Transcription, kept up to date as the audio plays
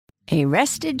A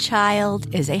rested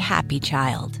child is a happy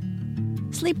child.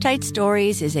 Sleep Tight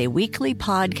Stories is a weekly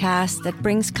podcast that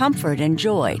brings comfort and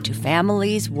joy to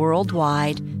families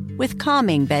worldwide with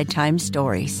calming bedtime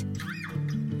stories.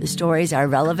 The stories are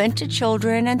relevant to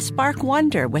children and spark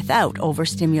wonder without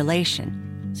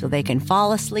overstimulation, so they can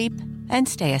fall asleep and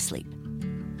stay asleep.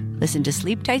 Listen to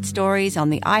Sleep Tight Stories on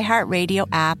the iHeartRadio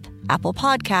app, Apple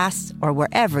Podcasts, or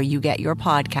wherever you get your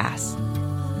podcasts.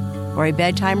 For a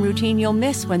bedtime routine you'll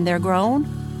miss when they're grown,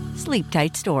 Sleep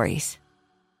Tight Stories.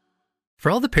 For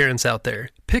all the parents out there,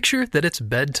 picture that it's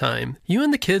bedtime. You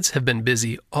and the kids have been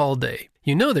busy all day.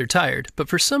 You know they're tired, but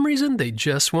for some reason they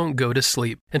just won't go to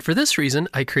sleep. And for this reason,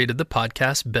 I created the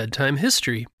podcast Bedtime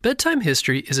History. Bedtime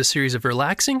History is a series of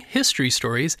relaxing history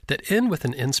stories that end with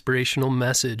an inspirational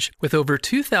message. With over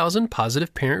 2,000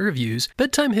 positive parent reviews,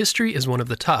 Bedtime History is one of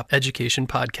the top education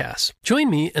podcasts. Join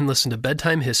me and listen to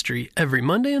Bedtime History every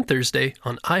Monday and Thursday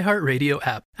on iHeartRadio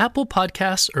app, Apple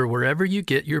Podcasts, or wherever you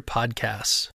get your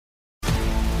podcasts.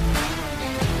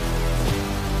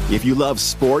 If you love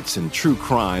sports and true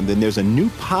crime, then there's a new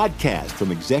podcast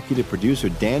from executive producer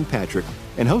Dan Patrick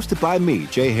and hosted by me,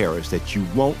 Jay Harris, that you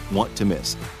won't want to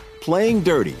miss. Playing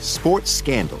Dirty: Sports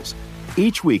Scandals.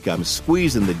 Each week, I'm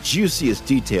squeezing the juiciest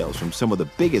details from some of the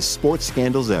biggest sports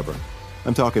scandals ever.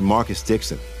 I'm talking Marcus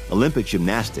Dixon, Olympic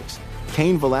gymnastics,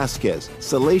 Cain Velasquez,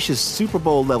 salacious Super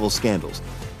Bowl-level scandals.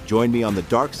 Join me on the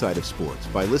dark side of sports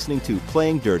by listening to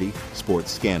Playing Dirty: Sports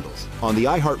Scandals on the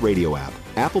iHeartRadio app,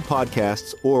 Apple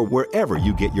Podcasts, or wherever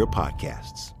you get your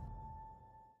podcasts.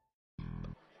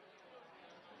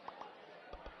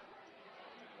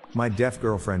 My deaf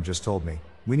girlfriend just told me,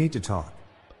 we need to talk.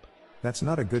 That's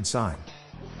not a good sign.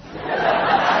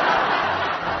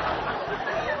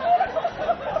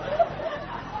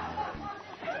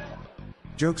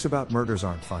 Jokes about murders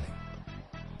aren't funny.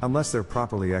 Unless they're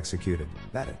properly executed,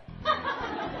 that it.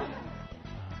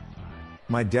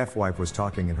 My deaf wife was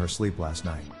talking in her sleep last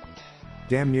night.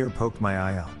 Damn near poked my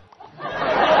eye out.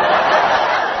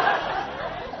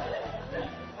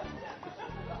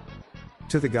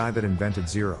 To the guy that invented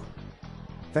zero.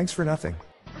 Thanks for nothing.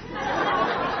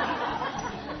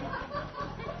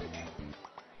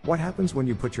 What happens when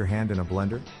you put your hand in a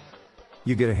blender?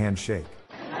 You get a handshake.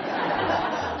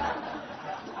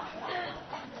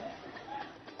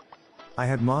 I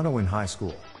had mono in high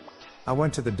school. I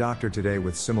went to the doctor today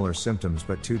with similar symptoms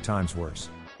but 2 times worse.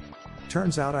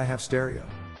 Turns out I have stereo.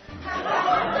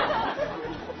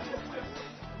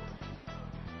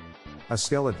 A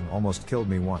skeleton almost killed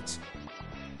me once.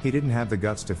 He didn't have the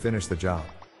guts to finish the job.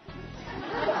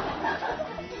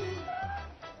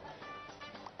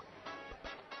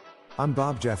 I'm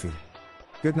Bob Jeffy.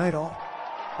 Good night all.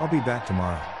 I'll be back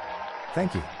tomorrow.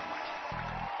 Thank you.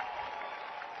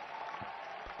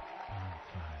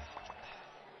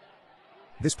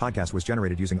 This podcast was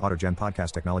generated using AutoGen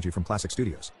podcast technology from Classic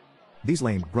Studios. These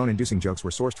lame, groan-inducing jokes were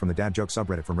sourced from the Dad Joke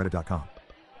subreddit from reddit.com.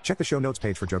 Check the show notes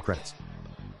page for joke credits.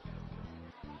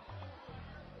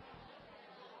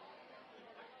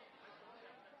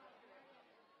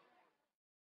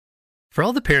 For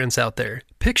all the parents out there,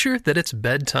 picture that it's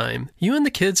bedtime. You and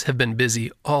the kids have been busy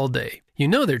all day. You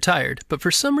know they're tired, but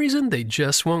for some reason they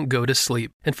just won't go to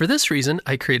sleep. And for this reason,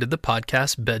 I created the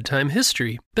podcast Bedtime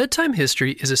History. Bedtime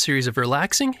History is a series of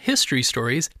relaxing history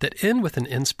stories that end with an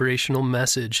inspirational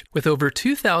message. With over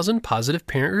 2,000 positive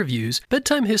parent reviews,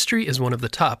 Bedtime History is one of the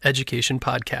top education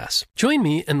podcasts. Join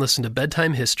me and listen to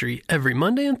Bedtime History every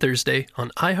Monday and Thursday on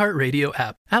iHeartRadio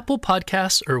app, Apple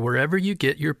Podcasts, or wherever you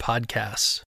get your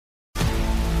podcasts.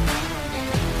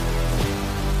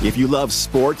 If you love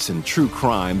sports and true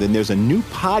crime, then there's a new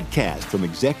podcast from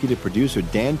executive producer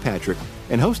Dan Patrick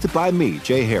and hosted by me,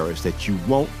 Jay Harris, that you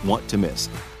won't want to miss.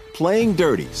 Playing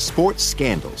Dirty: Sports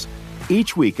Scandals.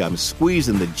 Each week, I'm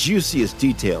squeezing the juiciest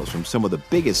details from some of the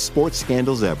biggest sports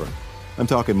scandals ever. I'm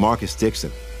talking Marcus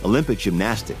Dixon, Olympic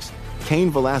gymnastics, Cain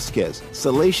Velasquez,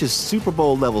 salacious Super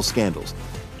Bowl-level scandals.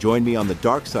 Join me on the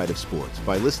dark side of sports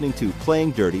by listening to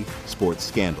Playing Dirty: Sports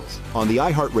Scandals on the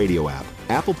iHeartRadio app,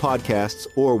 Apple Podcasts,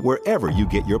 or wherever you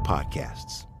get your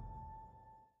podcasts.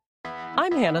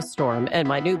 I'm Hannah Storm, and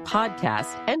my new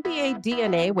podcast, NBA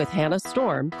DNA with Hannah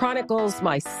Storm, chronicles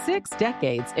my 6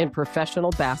 decades in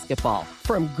professional basketball.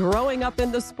 From growing up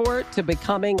in the sport to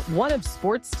becoming one of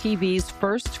sports TV's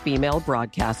first female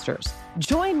broadcasters.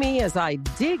 Join me as I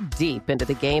dig deep into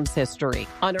the game's history,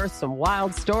 unearth some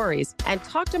wild stories, and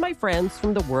talk to my friends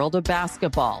from the world of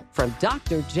basketball, from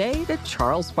Dr. J to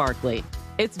Charles Barkley.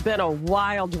 It's been a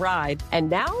wild ride, and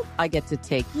now I get to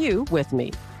take you with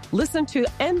me. Listen to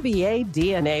NBA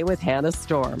DNA with Hannah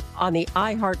Storm on the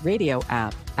iHeartRadio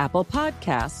app, Apple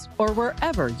Podcasts, or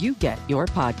wherever you get your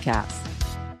podcasts.